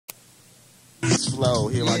this flow.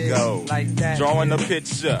 Here I go. Like that. Drawing a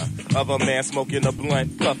picture of a man smoking a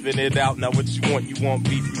blunt, puffing it out. Now what you want? You want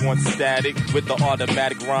beef, you want static with the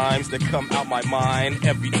automatic rhymes that come out my mind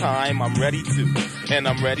every time I'm ready to. And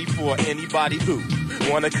I'm ready for anybody who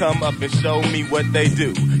wanna come up and show me what they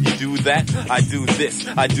do. You do that, I do this,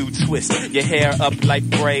 I do twist your hair up like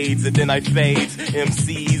braids, and then I fade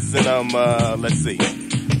MCs and let's see.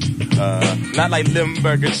 Not like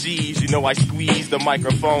Limburger cheese, you know I squeeze the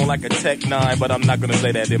microphone like a Tech 9, but I'm not gonna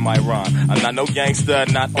say that in my rhyme. I'm not no gangster,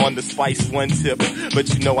 not on the Spice One tip, but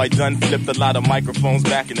you know I done flipped a lot of microphones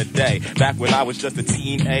back in the day, back when I was just a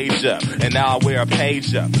teenager, and now I wear a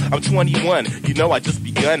pager. I'm 21, you know I just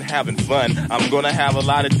begun having fun. I'm gonna have a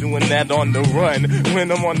lot of doing that on the run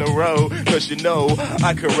when I'm on the road, cause you know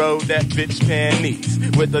I corrode that bitch panties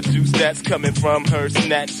with the juice that's coming from her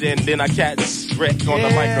snatch, and then I catch Stretch on the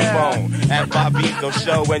microphone at Bobbito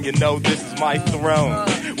Show, and you know this is my throne,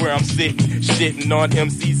 where I'm sitting, shitting on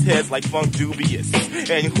MC's heads like Funk Dubious.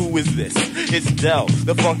 And who is this? It's Del,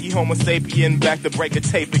 the funky homosapien, back to break a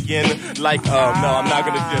tape again. Like, no, I'm not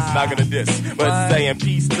gonna diss, but saying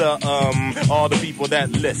peace to all the people that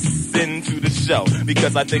listen to the show,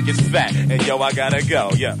 because I think it's fat, and yo, I gotta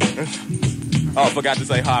go, yeah. Oh, I forgot to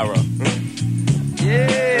say Hira.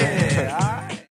 Yeah.